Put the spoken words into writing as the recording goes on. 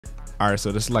Alright,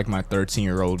 so this is like my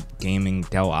 13-year-old gaming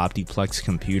Dell Optiplex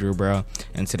computer, bro.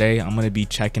 And today I'm gonna be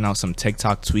checking out some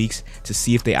TikTok tweaks to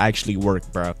see if they actually work,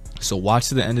 bro. So watch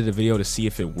to the end of the video to see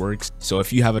if it works. So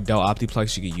if you have a Dell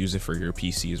Optiplex, you can use it for your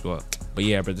PC as well. But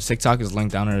yeah, bro, the TikTok is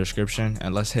linked down in the description,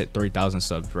 and let's hit 3,000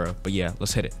 subs, bro. But yeah,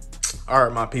 let's hit it.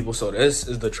 Alright, my people, so this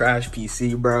is the trash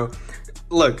PC, bro.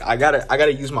 Look, I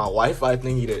gotta use my Wi-Fi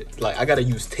thingy to, like, I gotta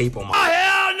use tape on my— Oh,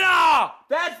 hell no!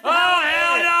 That's— oh,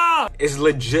 hell no! It's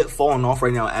legit falling off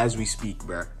right now as we speak,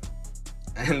 bro.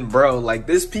 And bro, like,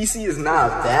 this PC is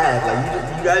not bad.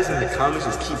 Like, you guys in the comments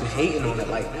just keep hating on it.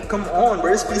 Like, come on,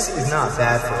 bro, this PC is not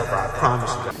bad for it, bro. I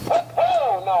promise you.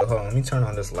 Hold on, let me turn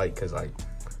on this light, cause like,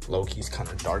 low-key's kind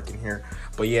of dark in here.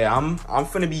 But yeah, I'm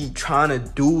finna be trying to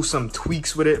do some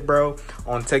tweaks with it, bro,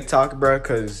 on TikTok, bro,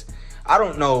 cause I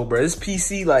don't know, bro. This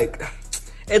PC, like,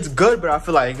 it's good, but I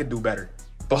feel like it could do better.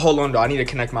 But hold on, though. I need to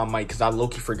connect my mic because I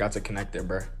low-key forgot to connect it,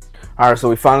 bro. All right, so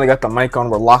we finally got the mic on.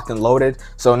 We're locked and loaded.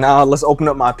 So now let's open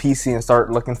up my PC and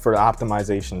start looking for the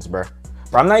optimizations, bro.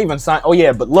 Bro, I'm not even signed. Oh,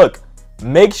 yeah, but look.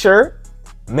 Make sure,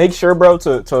 bro,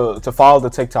 to follow the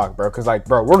TikTok, bro. Because, like,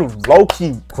 bro, we're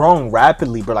low-key growing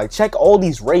rapidly, bro. Like, check all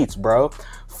these rates, bro.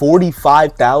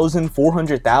 45,000,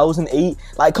 400,000, 8.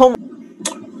 Like, come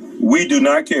on. We do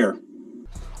not care.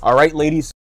 All right,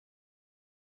 ladies.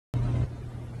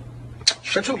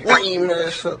 Shut your lame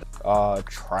ass up.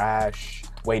 Trash.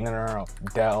 Wait, no.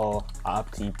 Dell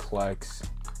Optiplex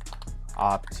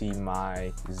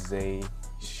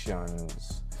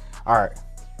optimizations. All right.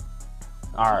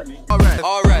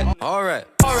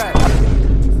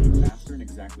 Faster in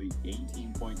exactly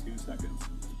 18.2 seconds.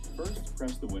 First,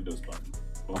 press the Windows button.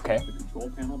 Okay. Open up the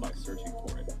control panel by searching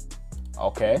for it.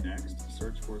 Okay. Next,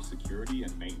 search for security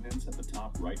and maintenance at the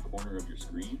top right corner of your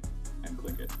screen and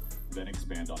click it. Then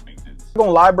expand on maintenance. I'm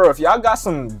gonna lie, bro, if y'all got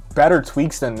some better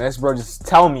tweaks than this, bro, just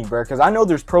tell me, bro, because I know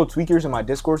there's pro tweakers in my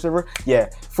Discord server. Yeah,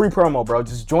 free promo, bro.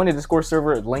 Just join the Discord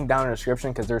server, link down in the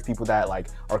description, because there's people that, like,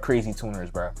 are crazy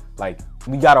tuners, bro. Like,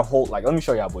 we got a whole, like, let me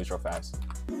show y'all boys real fast.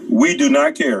 We do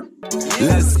not care.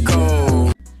 Let's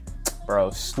go.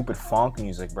 Bro, stupid funk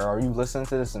music, bro. Are you listening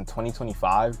to this in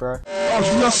 2025, bro?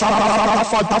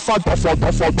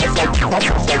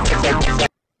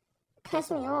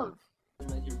 Piss me off.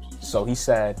 So he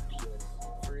said,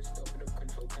 First, open up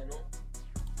control panel,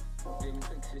 then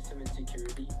click system and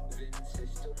security, then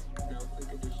system, now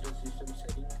click additional system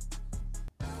settings.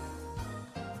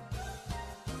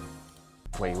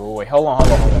 wait, hold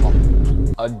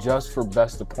on. Adjust for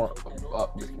best support.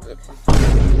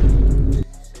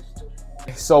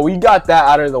 So we got that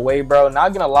out of the way, bro.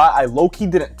 Not gonna lie, I low-key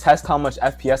didn't test how much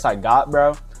FPS I got,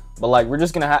 bro. But like, we're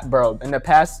just gonna have, bro, in the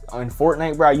past, in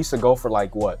Fortnite, bro, I used to go for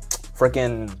like, what?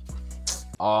 Freaking,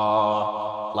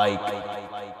 bruh.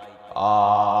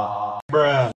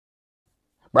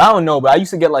 Bro, I don't know, but I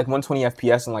used to get like 120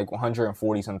 FPS and like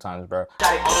 140 sometimes, bro.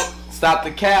 Stop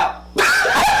the cap.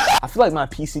 I feel like my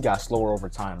PC got slower over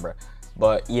time, bro.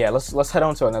 But yeah, let's head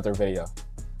on to another video.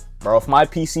 Bro, if my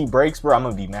PC breaks, bro, I'm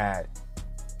gonna be mad.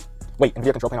 Wait,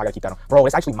 NVIDIA control panel, I gotta keep that on. Bro,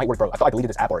 this actually might work, bro. I thought I deleted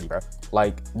this app already, bro.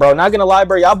 Like, bro, not gonna lie,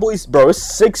 bro, y'all boys, bro, it's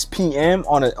 6 p.m.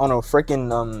 on a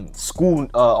freaking school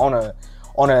on a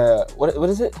what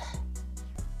is it?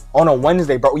 On a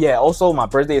Wednesday, bro. Yeah, also my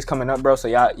birthday is coming up, bro. So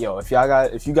y'all, yo, if you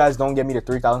guys don't get me to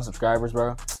 3,000 subscribers,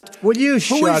 bro. Will you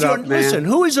shut up, man? Listen,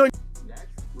 who is on? Next,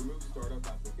 remove startup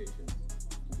applications.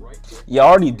 Yeah, I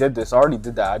already did this. I already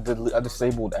did that. I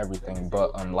disabled everything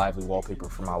but lively wallpaper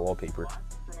for my wallpaper.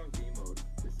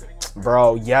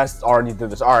 Bro, yes, already did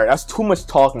this. All right, that's too much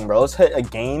talking, bro. Let's hit a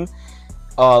game.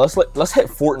 Let's hit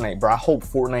Fortnite, bro. I hope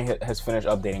Fortnite has finished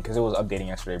updating because it was updating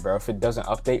yesterday, bro. If it doesn't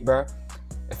update, bro.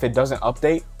 If it doesn't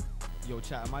update. Yo,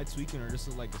 chat, am I tweaking or this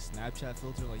is like a Snapchat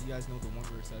filter? Like, you guys know the one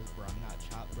where it says, bro, I'm not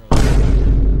chopped, bro.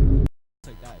 It's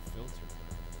like that filter.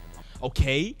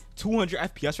 Okay, 200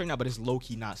 FPS right now, but it's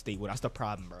low-key not stable. That's the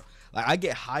problem, bro. Like, I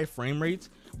get high frame rates,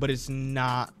 but it's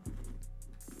not.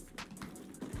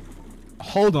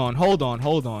 Hold on.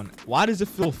 Why does it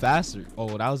feel faster?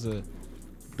 Oh, that was a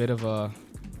bit of a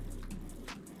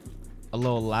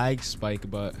little lag spike,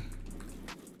 but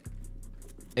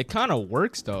it kind of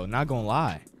works though, not gonna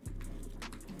lie.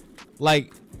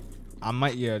 Like, I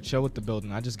might, yeah, chill with the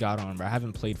building. I just got on, bro. I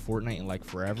haven't played Fortnite in like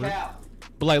forever.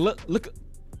 But like,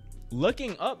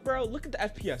 looking up, bro. Look at the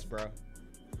FPS, bro.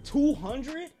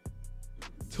 200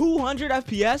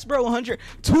 FPS, bro. 100,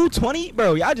 220,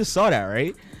 bro. Y'all just saw that,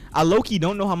 right? I low-key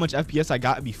don't know how much FPS I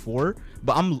got before,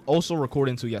 but I'm also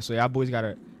recording too. Yeah, so y'all boys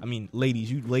gotta, I mean,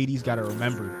 ladies, you ladies gotta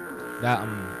remember that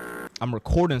I'm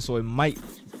recording, so it might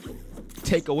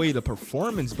take away the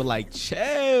performance, but like,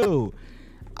 chill.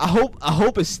 I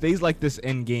hope it stays like this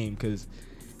in game, because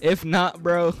If not,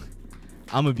 bro,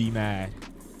 I'm gonna be mad.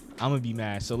 I'm gonna be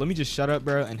mad. So let me just shut up,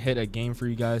 bro, and hit a game for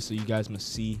you guys so you guys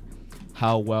must see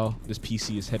how well this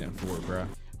PC is hitting for, bro.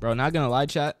 Bro, not gonna lie,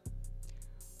 chat.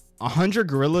 100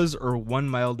 gorillas or 1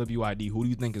 MaelWyd? Who do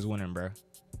you think is winning, bro?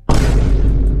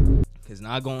 Cause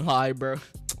not gonna lie, bro,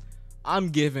 I'm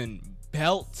giving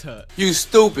belt to You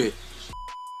stupid.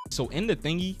 So in the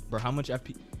thingy, bro, how much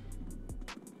FP?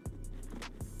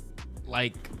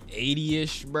 Like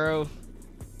 80-ish, bro.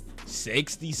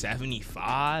 60,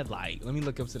 75. Like, let me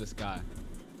look up to the sky.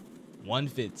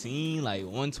 115, like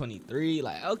 123.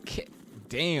 Like, okay,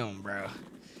 damn, bro.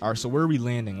 All right, so where are we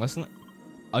landing? Let's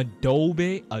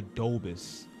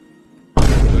Adobus.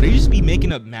 Bro, they just be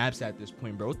making up maps at this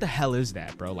point, bro. What the hell is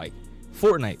that, bro? Like,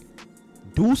 Fortnite,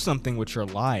 do something with your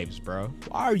lives, bro.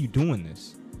 Why are you doing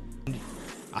this?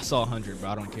 I saw 100, bro.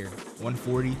 I don't care.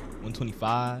 140,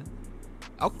 125.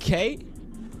 Okay,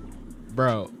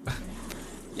 bro.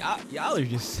 Y'all are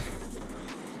just,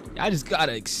 y'all just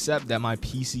gotta accept that my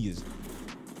PC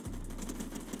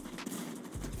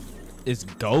is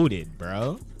goated,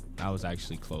 bro. That was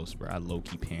actually close, bro. I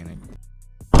low-key panicked.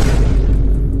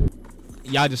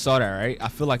 Y'all just saw that, right? I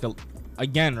feel like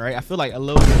again, right? I feel like a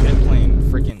little bit playing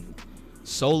freaking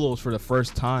solos for the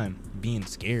first time, being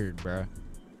scared, bro.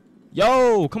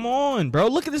 Yo, come on, bro.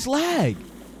 Look at this lag.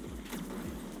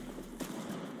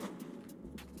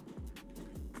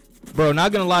 Bro,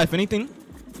 not gonna lie, if anything,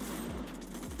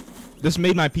 this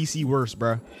made my PC worse,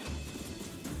 bro.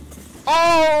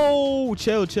 Oh,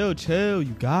 chill.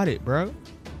 You got it, bro.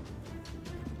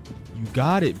 You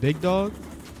got it, big dog.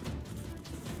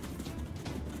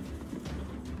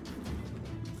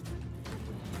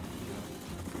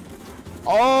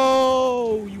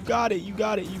 Oh, you got it.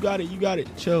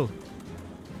 Chill.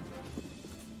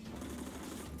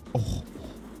 Oh,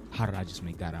 how did I just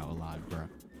make that out alive, bro?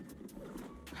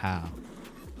 How?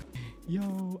 Yo,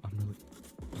 I'm really.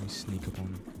 Let me sneak up on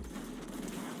him.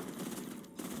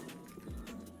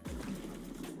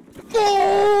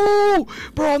 Oh,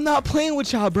 bro, I'm not playing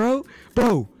with y'all, bro.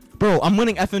 Bro, I'm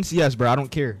winning FNCS, bro. I don't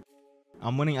care.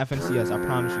 I'm winning FNCS. I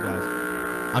promise you guys.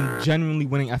 I'm genuinely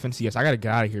winning FNCS. I gotta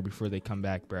get out of here before they come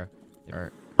back, bro. All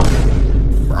right.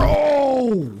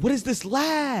 Bro, what is this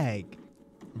lag?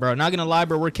 Bro, not gonna lie,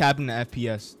 bro. We're capping the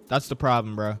FPS. That's the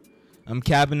problem, bro. I'm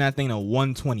capping that thing to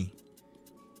 120.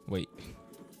 Wait.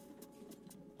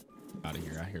 Out of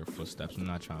here. I hear footsteps. I'm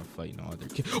not trying to fight no other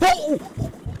kid. Oh!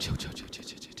 Chill.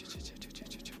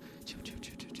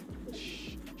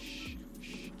 Shh.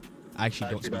 I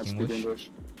actually don't speak English.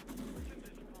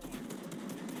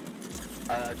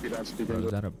 I actually don't speak Bro,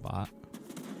 English. is that a bot?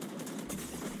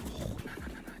 Oh, nah.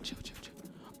 Chill.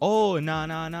 Oh, nah.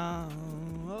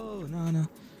 Oh, nah.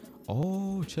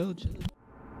 Oh, chill.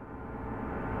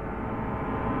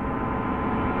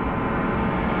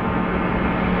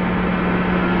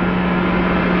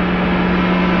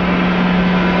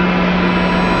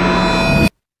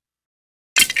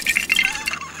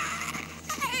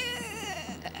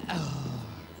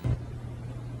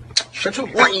 Shut your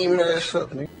lame ass up,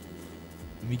 nigga.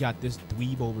 We got this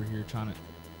dweeb over here trying to.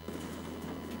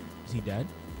 Is he dead?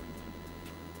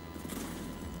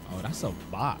 Oh, that's a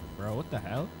bot, bro. What the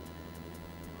hell?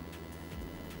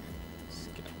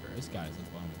 This guy's a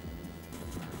bum.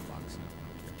 Boxing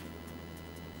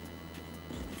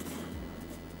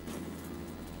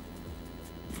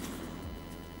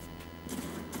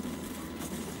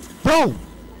up.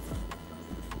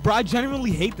 Bro, I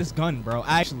genuinely hate this gun, bro.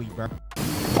 Actually, bro.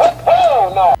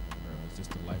 Oh no! Bro, it's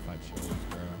just the life I chose,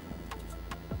 bro.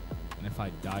 And if I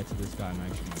die to this guy, I'm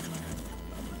actually gonna be mad.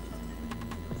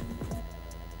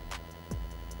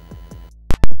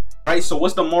 Alright, so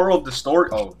what's the moral of the story?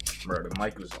 Oh, bro, the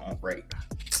mic was on right.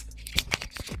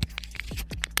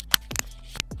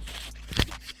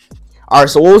 Alright,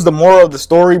 so what was the moral of the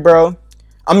story, bro?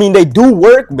 I mean, they do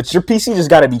work, but your PC just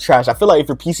gotta be trash. I feel like if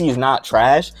your PC is not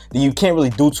trash, then you can't really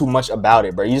do too much about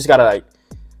it, bro. You just gotta, like,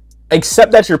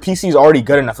 accept that your PC is already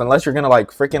good enough, unless you're gonna,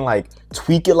 like, freaking, like,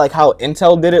 tweak it like how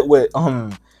Intel did it with,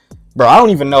 bro, I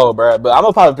don't even know, bro. But I'm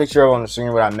gonna pop a picture of on the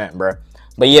screen what I meant, bro.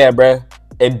 But yeah, bro,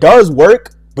 it does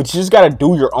work, but you just gotta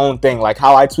do your own thing. Like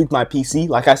how I tweak my PC.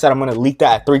 Like I said, I'm gonna leak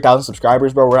that at 3,000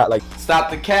 subscribers, bro. We're at, like... Stop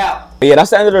the cap. But yeah,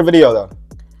 that's the end of the video, though.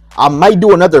 I might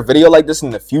do another video like this in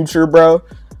the future, bro.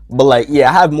 But like, yeah,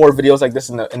 I have more videos like this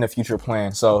in the future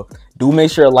plan. So do make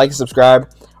sure to like and subscribe.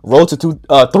 Roll to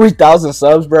 3,000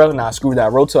 subs, bro. Nah, screw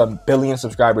that. Roll to 1 billion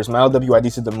subscribers.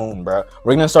 MaelWyd to the moon, bro.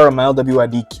 We're gonna start a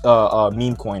MaelWyd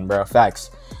meme coin, bro.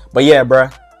 Facts. But yeah, bro.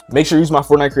 Make sure you use my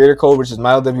Fortnite creator code, which is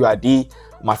MaelWyd.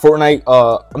 My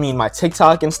Fortnite, my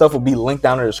TikTok and stuff will be linked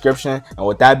down in the description. And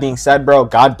with that being said, bro,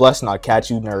 God bless, and I'll catch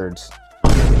you nerds.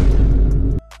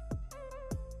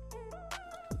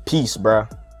 Peace,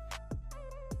 bruh.